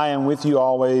 I am with you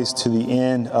always to the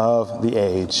end of the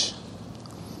age."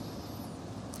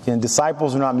 Again,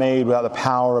 disciples are not made without the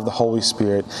power of the Holy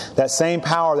Spirit. That same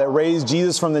power that raised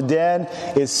Jesus from the dead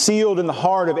is sealed in the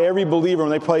heart of every believer when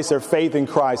they place their faith in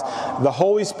Christ. The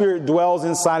Holy Spirit dwells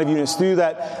inside of you, and it's through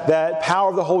that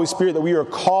power of the Holy Spirit that we are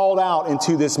called out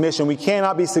into this mission. We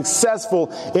cannot be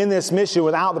successful in this mission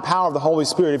without the power of the Holy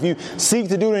Spirit. If you seek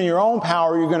to do it in your own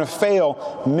power, you're going to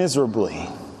fail miserably.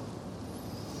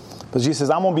 But Jesus says,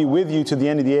 I'm going to be with you to the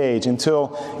end of the age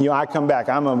until I come back.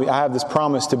 I have this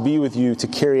promise to be with you to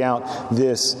carry out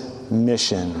this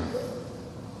mission.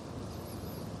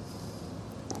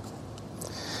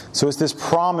 So it's this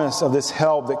promise of this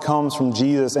help that comes from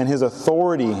Jesus and His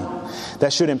authority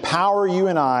that should empower you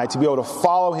and I to be able to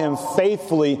follow Him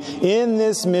faithfully in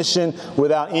this mission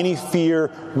without any fear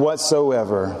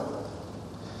whatsoever.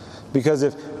 Because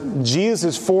if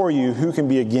Jesus is for you, who can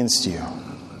be against you?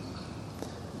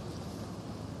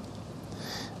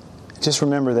 Just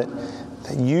remember that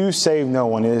you save no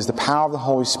one. It is the power of the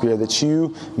Holy Spirit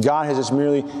that God has just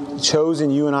merely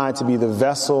chosen you and I to be the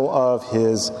vessel of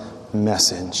His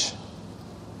message.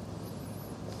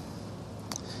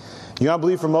 I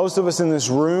believe for most of us in this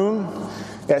room,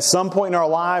 at some point in our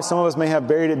lives, some of us may have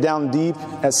buried it down deep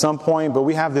at some point, but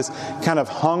we have this kind of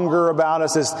hunger about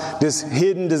us, this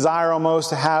hidden desire almost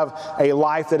to have a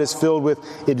life that is filled with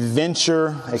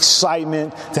adventure,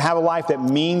 excitement, to have a life that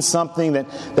means something, that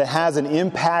has an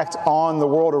impact on the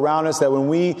world around us, that when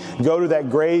we go to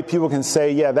that grave, people can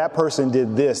say, yeah, that person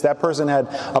did this. That person had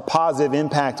a positive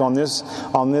impact on this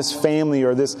family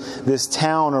or this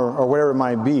town or whatever it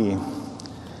might be.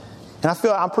 And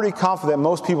I'm pretty confident that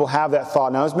most people have that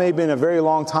thought. Now, this may have been a very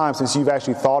long time since you've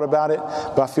actually thought about it,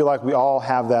 but I feel like we all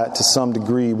have that to some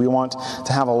degree. We want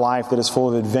to have a life that is full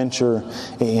of adventure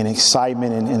and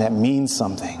excitement and that means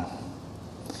something.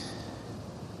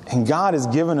 And God has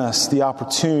given us the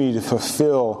opportunity to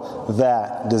fulfill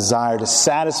that desire, to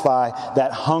satisfy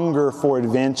that hunger for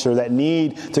adventure, that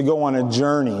need to go on a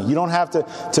journey. You don't have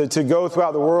to go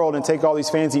throughout the world and take all these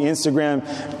fancy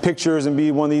Instagram pictures and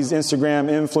be one of these Instagram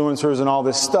influencers and all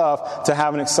this stuff to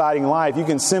have an exciting life. You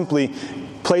can simply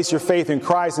place your faith in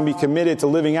Christ and be committed to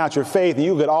living out your faith, and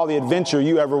you'll get all the adventure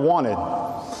you ever wanted.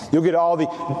 You'll get all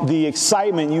the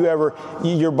excitement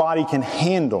your body can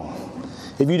handle,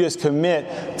 if you just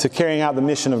commit to carrying out the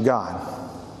mission of God.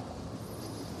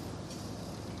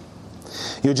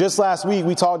 Just last week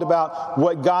we talked about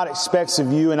what God expects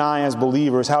of you and I as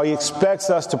believers, how He expects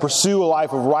us to pursue a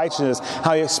life of righteousness,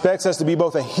 how He expects us to be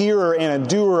both a hearer and a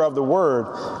doer of the Word.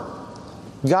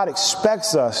 God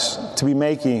expects us to be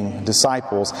making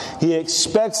disciples. He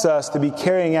expects us to be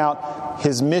carrying out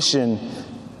His mission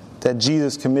that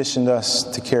Jesus commissioned us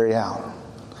to carry out.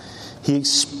 He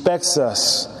expects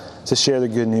us to share the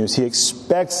good news. He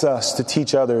expects us to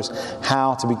teach others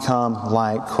how to become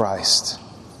like Christ.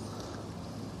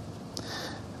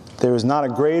 There is not a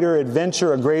greater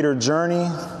adventure, a greater journey,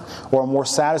 or a more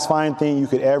satisfying thing you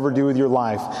could ever do with your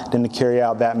life than to carry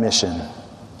out that mission.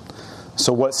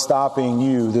 So what's stopping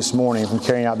you this morning from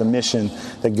carrying out the mission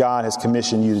that God has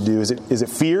commissioned you to do? Is it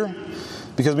fear?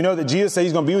 Because we know that Jesus said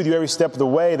He's going to be with you every step of the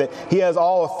way, that He has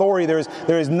all authority.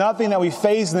 There is nothing that we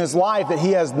face in this life that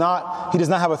He does not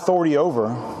have authority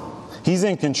over. He's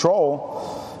in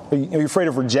control. Are you afraid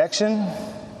of rejection?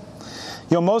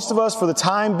 Most of us, for the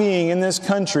time being in this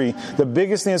country, the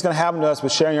biggest thing that's going to happen to us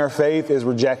with sharing our faith is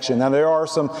rejection. Now, there are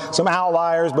some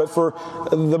outliers, but for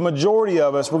the majority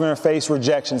of us, we're going to face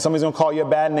rejection. Somebody's going to call you a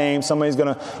bad name. Somebody's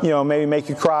going to, maybe make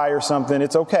you cry or something.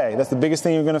 It's okay. That's the biggest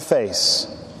thing you're going to face.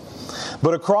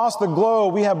 But across the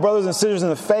globe, we have brothers and sisters in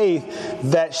the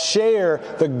faith that share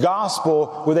the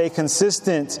gospel with a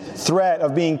consistent threat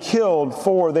of being killed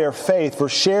for their faith, for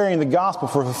sharing the gospel,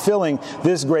 for fulfilling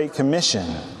this great commission.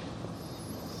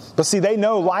 But see, they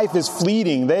know life is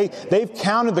fleeting. They've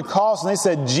counted the cost and they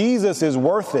said, Jesus is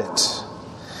worth it.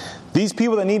 These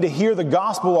people that need to hear the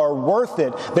gospel are worth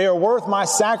it. They are worth my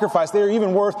sacrifice. They are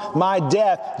even worth my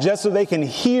death just so they can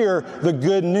hear the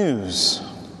good news.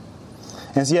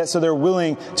 And yet, so they're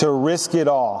willing to risk it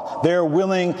all. They're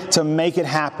willing to make it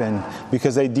happen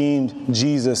because they deemed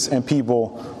Jesus and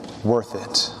people worth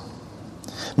it.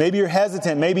 Maybe you're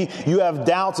hesitant. Maybe you have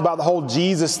doubts about the whole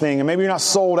Jesus thing. And maybe you're not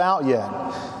sold out yet.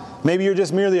 Maybe you're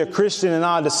just merely a Christian and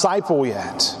not a disciple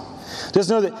yet. Just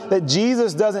know that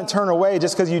Jesus doesn't turn away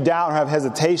just because you doubt or have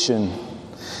hesitation.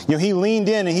 He leaned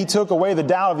in and He took away the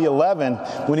doubt of the 11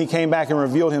 when He came back and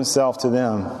revealed Himself to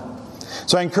them.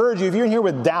 So I encourage you, if you're in here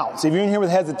with doubts, if you're in here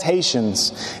with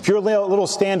hesitations, if you're a little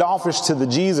standoffish to the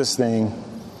Jesus thing,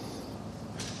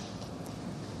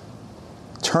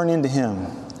 turn into Him.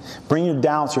 Bring your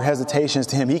doubts, your hesitations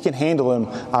to Him. He can handle them,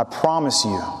 I promise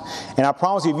you. And I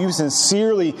promise you, if you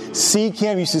sincerely seek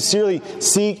Him, you sincerely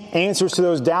seek answers to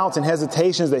those doubts and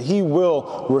hesitations, that He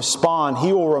will respond.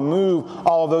 He will remove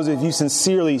all of those if you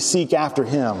sincerely seek after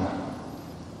Him.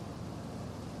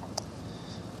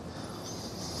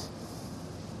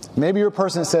 Maybe you're a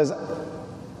person that says,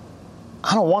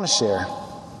 I don't want to share.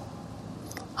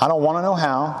 I don't want to know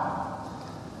how.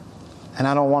 And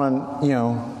I don't want to,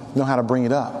 know how to bring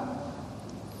it up.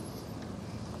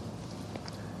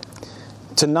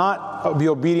 To not be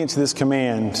obedient to this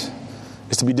command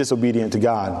is to be disobedient to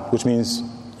God, which means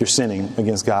you're sinning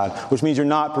against God, which means you're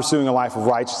not pursuing a life of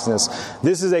righteousness.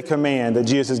 This is a command that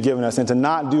Jesus has given us, and to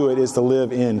not do it is to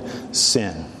live in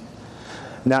sin.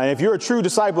 Now, if you're a true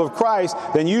disciple of Christ,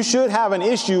 then you should have an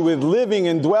issue with living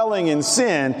and dwelling in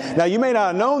sin. Now, you may not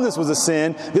have known this was a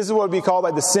sin. This is what would be called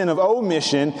like the sin of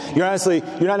omission. You're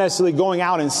not necessarily going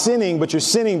out and sinning, but you're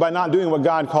sinning by not doing what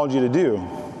God called you to do.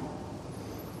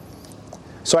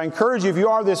 So I encourage you, if you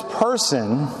are this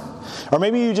person, or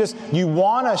maybe you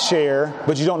want to share,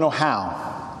 but you don't know how,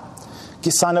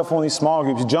 get signed up for one of these small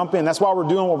groups. Jump in. That's why we're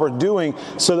doing what we're doing,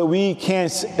 so that we can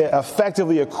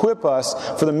effectively equip us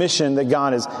for the mission that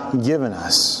God has given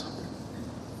us.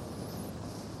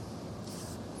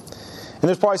 And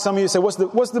there's probably some of you who say,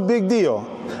 what's the big deal?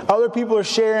 Other people are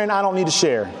sharing, I don't need to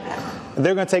share.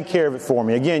 They're going to take care of it for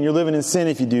me. Again, you're living in sin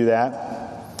if you do that.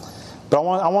 But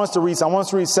I want us to read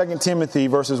 2 Timothy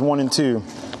verses 1 and 2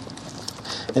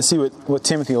 and see what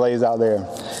Timothy lays out there.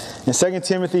 In 2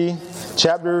 Timothy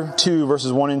chapter 2,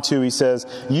 verses 1 and 2, he says,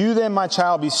 "You then, my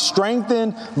child, be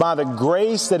strengthened by the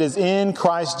grace that is in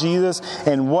Christ Jesus,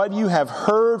 and what you have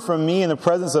heard from me in the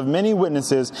presence of many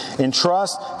witnesses,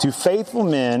 entrust to faithful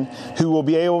men who will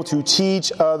be able to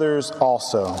teach others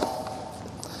also."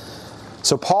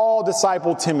 So Paul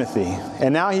discipled Timothy,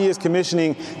 and now he is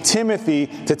commissioning Timothy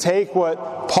to take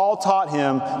what Paul taught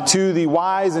him to the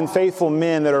wise and faithful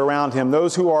men that are around him,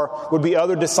 those who would be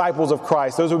other disciples of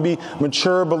Christ, those would be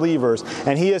mature believers.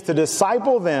 And he is to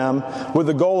disciple them with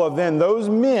the goal of then those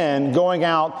men going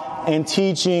out and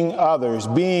teaching others,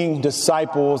 being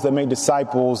disciples that make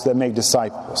disciples that make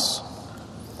disciples.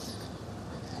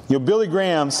 Billy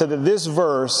Graham said that this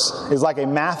verse is like a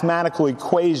mathematical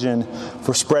equation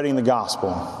for spreading the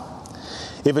gospel.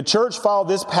 If a church followed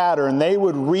this pattern, they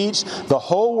would reach the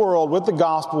whole world with the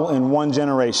gospel in one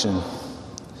generation.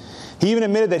 He even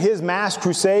admitted that his mass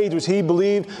crusades, which he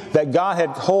believed that God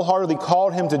had wholeheartedly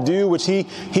called him to do, which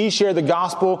he shared the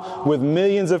gospel with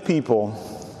millions of people,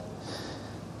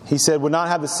 he said would not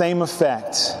have the same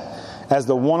effect as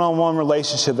the one-on-one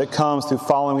relationship that comes through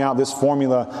following out this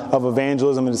formula of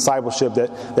evangelism and discipleship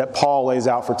that Paul lays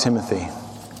out for Timothy.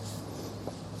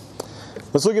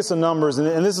 Let's look at some numbers.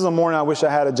 And this is a morning I wish I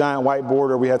had a giant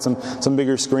whiteboard or we had some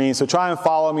bigger screens. So try and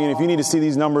follow me. And if you need to see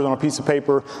these numbers on a piece of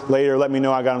paper later, let me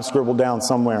know. I got them scribbled down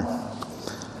somewhere.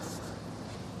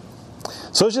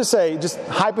 So let's just say, just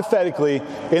hypothetically,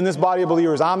 in this body of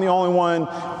believers, I'm the only one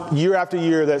year after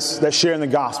year that's sharing the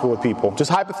gospel with people. Just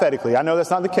hypothetically. I know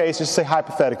that's not the case. Just say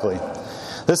hypothetically.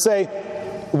 Let's say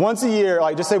once a year,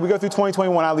 just say we go through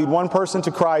 2021, I lead one person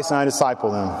to Christ and I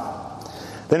disciple them.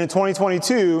 Then in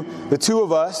 2022, the two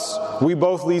of us, we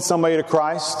both lead somebody to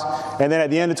Christ. And then at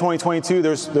the end of 2022,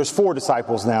 there's 4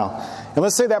 disciples now. And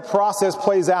let's say that process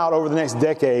plays out over the next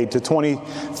decade to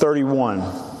 2031.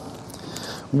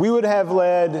 We would have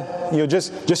led,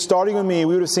 just starting with me,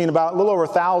 we would have seen about a little over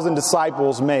 1,000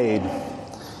 disciples made.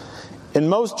 In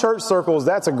most church circles,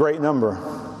 that's a great number.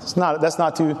 That's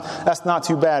not too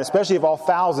bad, especially if all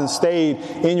 1,000 stayed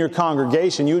in your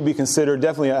congregation. You would be considered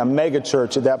definitely a mega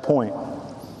church at that point.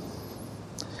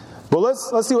 But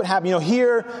let's see what happened.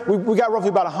 Here we got roughly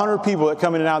about 100 people that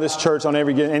come in and out of this church on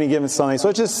any given Sunday. So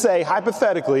let's just say,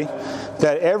 hypothetically,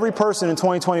 that every person in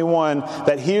 2021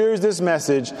 that hears this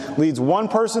message leads one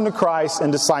person to Christ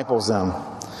and disciples them.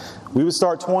 We would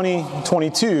start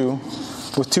 2022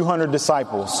 with 200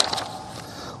 disciples.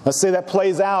 Let's say that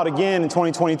plays out again in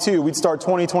 2022. We'd start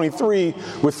 2023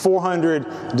 with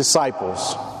 400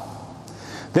 disciples.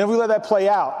 Then if we let that play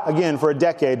out again for a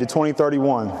decade to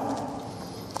 2031,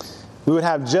 we would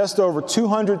have just over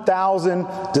 200,000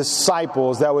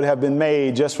 disciples that would have been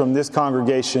made just from this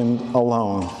congregation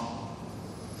alone.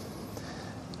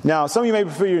 Now, some of you may be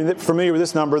familiar with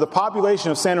this number. The population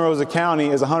of Santa Rosa County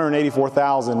is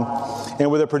 184,000,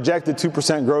 and with a projected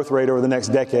 2% growth rate over the next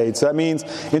decade. So that means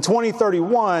in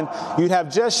 2031, you'd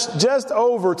have just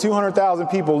over 200,000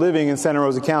 people living in Santa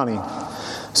Rosa County.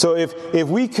 So if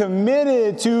we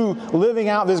committed to living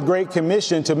out this Great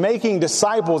Commission, to making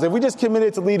disciples, if we just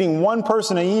committed to leading one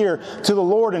person a year to the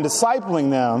Lord and discipling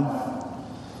them,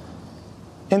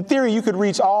 in theory, you could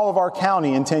reach all of our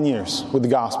county in 10 years with the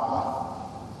gospel.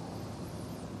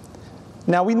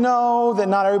 Now, we know that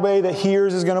not everybody that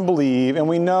hears is going to believe, and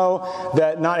we know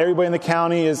that not everybody in the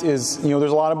county is there's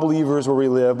a lot of believers where we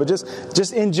live, but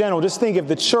just in general, just think if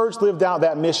the church lived out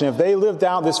that mission, if they lived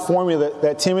out this formula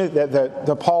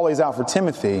that Paul lays out for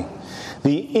Timothy,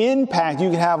 the impact you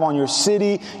could have on your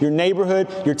city, your neighborhood,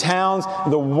 your towns,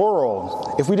 the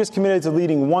world, if we just committed to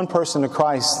leading one person to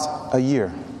Christ a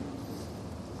year.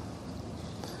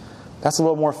 That's a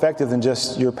little more effective than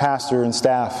just your pastor and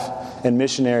staff and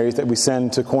missionaries that we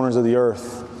send to corners of the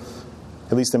earth,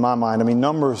 at least in my mind. I mean,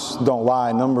 numbers don't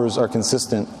lie. Numbers are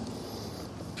consistent.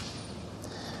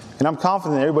 And I'm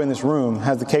confident that everybody in this room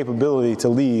has the capability to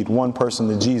lead one person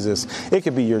to Jesus. It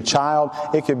could be your child.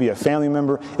 It could be a family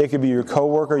member. It could be your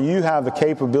coworker. You have the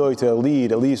capability to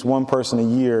lead at least one person a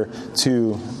year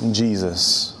to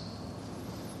Jesus.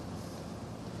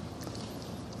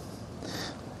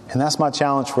 And that's my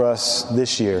challenge for us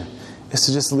this year, is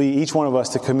to just lead each one of us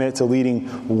to commit to leading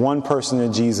one person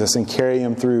to Jesus and carry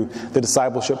him through the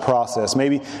discipleship process.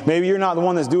 Maybe you're not the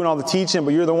one that's doing all the teaching,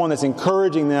 but you're the one that's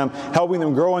encouraging them, helping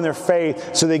them grow in their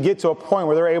faith so they get to a point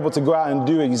where they're able to go out and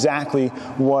do exactly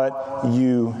what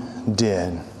you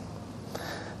did.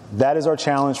 That is our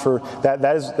challenge for that.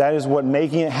 That is what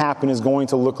making it happen is going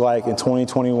to look like in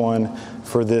 2021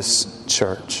 for this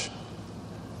church.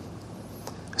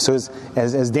 So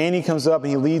as Danny comes up and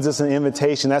he leads us in an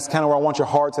invitation, that's kind of where I want your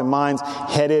hearts and minds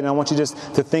headed. And I want you just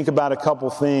to think about a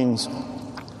couple things.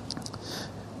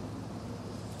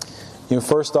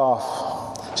 First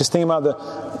off, just think about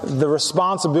the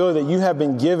responsibility that you have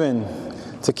been given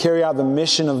to carry out the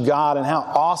mission of God and how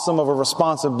awesome of a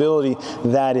responsibility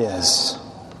that is.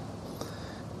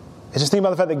 And just think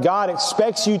about the fact that God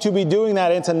expects you to be doing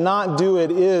that, and to not do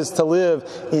it is to live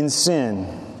in sin.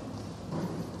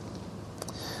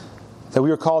 That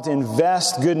we are called to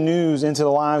invest good news into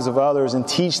the lives of others and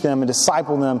teach them and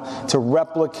disciple them to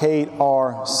replicate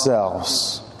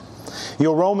ourselves.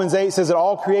 Romans 8 says that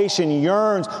all creation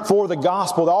yearns for the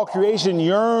gospel. That all creation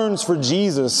yearns for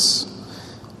Jesus.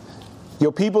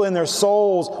 People in their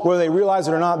souls, whether they realize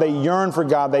it or not, they yearn for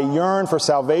God. They yearn for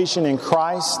salvation in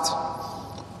Christ.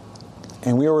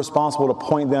 And we are responsible to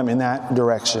point them in that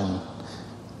direction.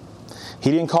 He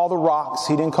didn't call the rocks.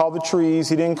 He didn't call the trees.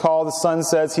 He didn't call the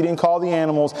sunsets. He didn't call the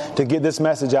animals to get this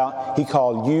message out. He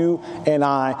called you and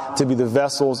I to be the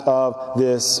vessels of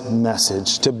this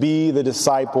message, to be the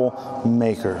disciple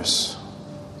makers.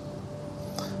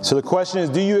 So the question is,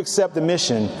 do you accept the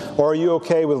mission, or are you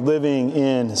okay with living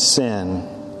in sin?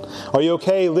 Are you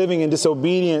okay living in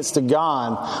disobedience to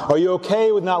God? Are you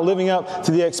okay with not living up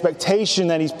to the expectation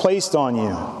that He's placed on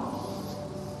you?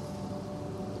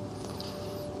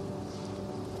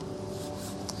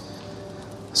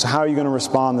 So how are you going to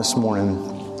respond this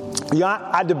morning?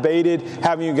 I debated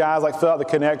having you guys fill out the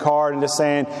Connect card and just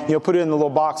saying, put it in the little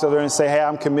box over there and say, hey,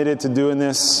 I'm committed to doing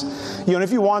this. And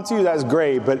if you want to, that's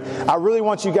great. But I really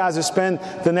want you guys to spend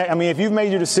the next, if you've made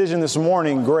your decision this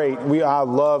morning, great. I'd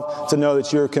love to know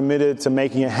that you're committed to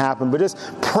making it happen. But just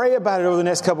pray about it over the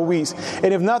next couple weeks.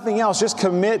 And if nothing else, just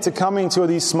commit to coming to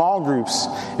these small groups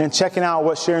and checking out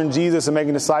what sharing Jesus and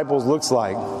making disciples looks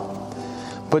like.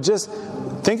 But just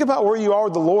think about where you are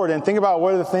with the Lord, and think about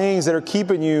what are the things that are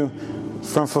keeping you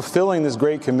from fulfilling this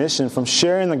great commission, from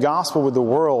sharing the gospel with the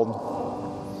world.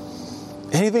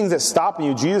 Anything that's stopping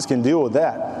you, Jesus can deal with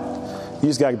that. You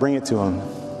just got to bring it to Him.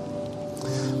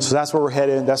 So that's where we're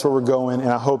headed. That's where we're going. And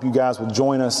I hope you guys will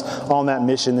join us on that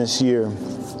mission this year.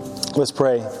 Let's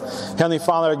pray. Heavenly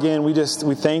Father, again, we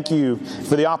thank You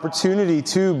for the opportunity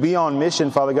to be on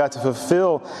mission, Father God, to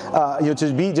fulfill,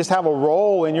 just have a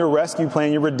role in Your rescue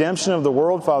plan, Your redemption of the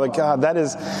world, Father God. That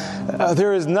is,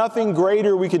 there is nothing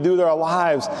greater we could do with our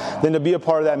lives than to be a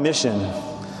part of that mission.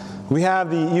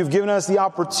 You've given us the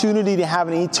opportunity to have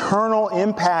an eternal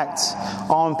impact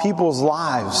on people's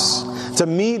lives, to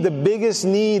meet the biggest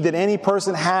need that any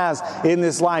person has in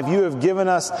this life. You have given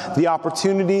us the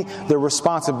opportunity, the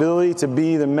responsibility to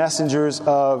be the messengers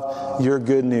of Your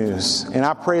good news. And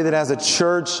I pray that as a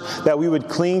church that we would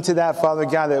cling to that, Father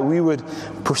God, that we would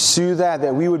pursue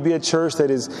that we would be a church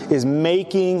that is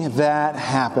making that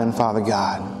happen, Father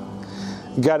God.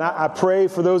 God, I pray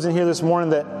for those in here this morning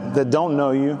that don't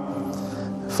know You,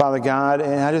 Father God,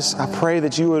 and I pray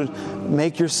that You would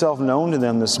make Yourself known to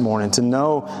them this morning, to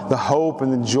know the hope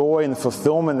and the joy and the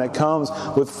fulfillment that comes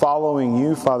with following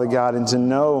You, Father God, and to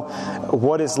know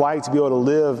what it's like to be able to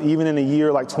live, even in a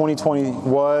year like 2020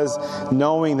 was,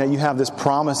 knowing that You have this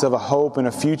promise of a hope and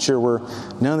a future where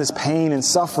none of this pain and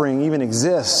suffering even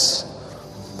exists.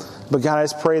 But God, I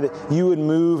just pray that You would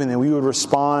move and that we would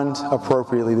respond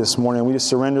appropriately this morning. We just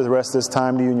surrender the rest of this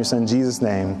time to You in Your Son Jesus'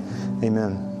 name.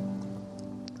 Amen.